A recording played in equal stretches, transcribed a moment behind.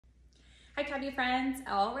Hi Cabby friends,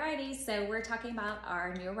 alrighty, so we're talking about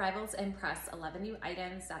our new arrivals in press, 11 new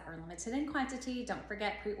items that are limited in quantity. Don't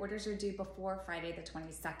forget, pre-orders are due before Friday the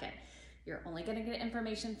 22nd. You're only gonna get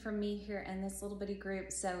information from me here in this little bitty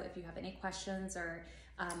group, so if you have any questions or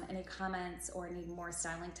any comments or need more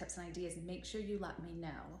styling tips and ideas, make sure you let me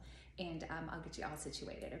know and I'll get you all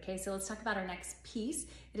situated. Okay, so let's talk about our next piece.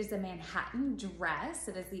 It is a Manhattan dress.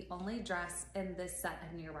 It is the only dress in this set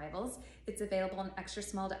of new arrivals. It's available in extra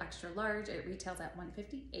small to extra large. It retails at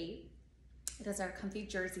 $158. It is our comfy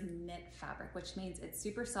jersey knit fabric, which means it's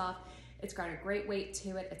super soft. It's got a great weight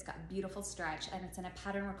to it. It's got beautiful stretch, and it's in a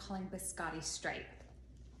pattern we're calling Biscotti Stripe.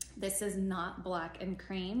 This is not black and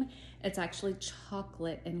cream. It's actually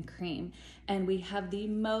chocolate and cream. And we have the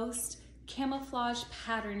most camouflage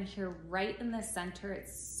pattern here right in the center.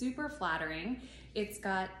 It's super flattering. It's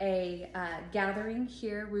got a gathering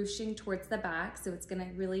here, ruching towards the back, so it's gonna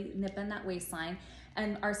really nip in that waistline.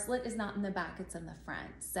 And our slit is not in the back, it's in the front.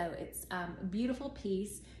 So it's a beautiful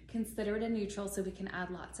piece. Consider it a neutral so we can add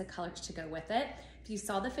lots of colors to go with it. If you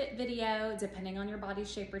saw the fit video, depending on your body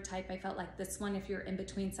shape or type, I felt like this one, if you're in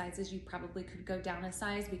between sizes, you probably could go down a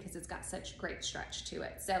size because it's got such great stretch to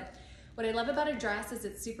it. So what I love about a dress is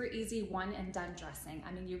it's super easy one and done dressing.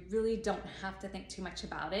 I mean, you really don't have to think too much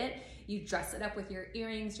about it. You dress it up with your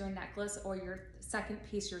earrings, your necklace, or your second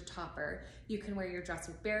piece, your topper. You can wear your dress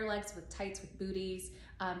with bare legs, with tights, with booties.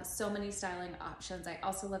 So many styling options. I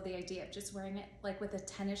also love the idea of just wearing it like with a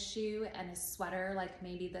tennis shoe and a sweater, like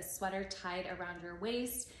maybe the sweater tied around your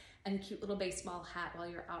waist and a cute little baseball hat while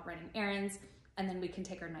you're out running errands. And then we can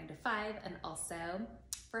take our 9 to 5 and also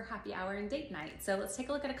for happy hour and date night. So let's take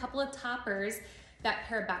a look at a couple of toppers that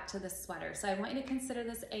pair back to the sweater. So I want you to consider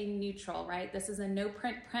this a neutral, right? This is a no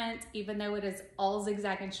print, even though it is all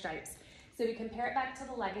zigzag and stripes. So we can pair it back to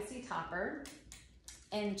the Legacy topper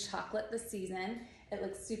in Chocolate the Season. It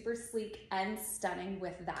looks super sleek and stunning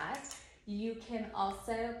with that. You can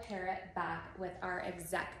also pair it back with our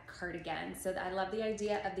exec cardigan. So I love the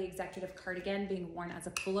idea of the executive cardigan being worn as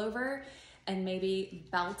a pullover and maybe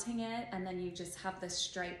belting it, and then you just have the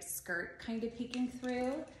striped skirt kind of peeking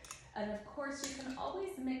through. And of course, you can always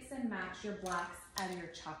mix and match your blacks and your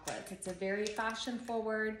chocolates. It's a very fashion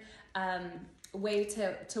forward way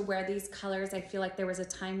to wear these colors. I feel like there was a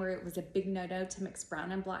time where it was a big no-no to mix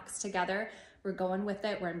brown and blacks together. We're going with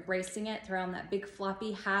it, we're embracing it, throw on that big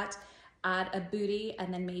floppy hat, add a booty,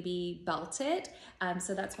 and then maybe belt it.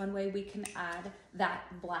 So that's one way we can add that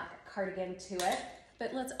black cardigan to it.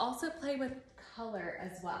 But let's also play with color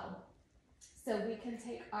as well. So we can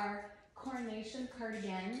take our Coronation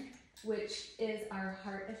cardigan, which is our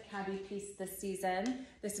Heart of Cabby piece this season.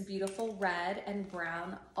 This beautiful red and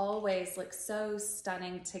brown always looks so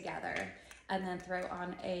stunning together. And then throw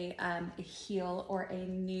on a heel or a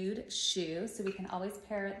nude shoe. So we can always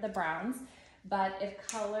pair the browns. But if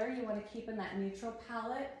color you want to keep in that neutral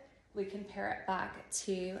palette, we can pair it back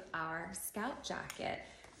to our Scout jacket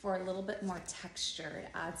for a little bit more texture. It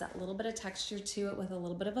adds that little bit of texture to it with a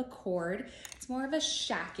little bit of a cord. It's more of a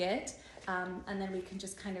shacket. And then we can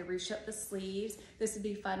just kind of ruche up the sleeves. This would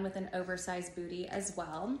be fun with an oversized booty as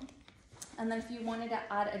well. And then if you wanted to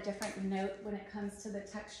add a different note when it comes to the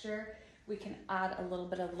texture, we can add a little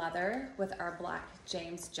bit of leather with our black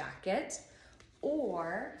James jacket.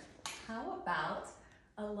 Or how about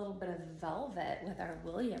a little bit of velvet with our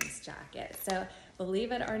Williams jacket? So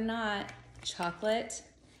believe it or not, chocolate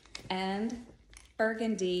and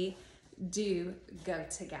burgundy do go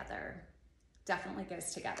together. Definitely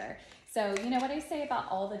goes together. So you know what I say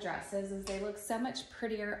about all the dresses is they look so much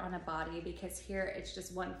prettier on a body because here it's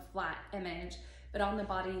just one flat image, but on the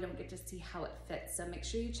body you don't get to see how it fits. So make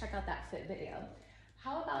sure you check out that fit video.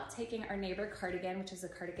 How about taking our neighbor cardigan, which is the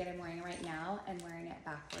cardigan I'm wearing right now, and wearing it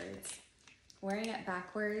backwards? Wearing it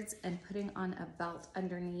backwards and putting on a belt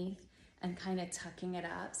underneath and kind of tucking it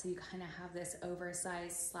up so you kind of have this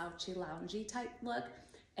oversized slouchy loungy type look,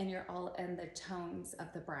 and you're all in the tones of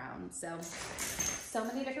the brown. So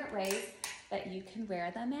many different ways that you can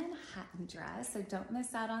wear the Manhattan dress. So don't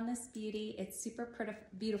miss out on this beauty. It's super pretty,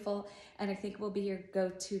 beautiful, and I think will be your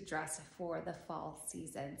go-to dress for the fall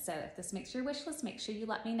season. So if this makes your wish list, make sure you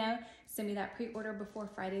let me know. Send me that pre-order before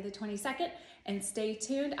Friday the 22nd, and stay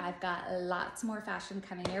tuned. I've got lots more fashion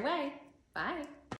coming your way. Bye.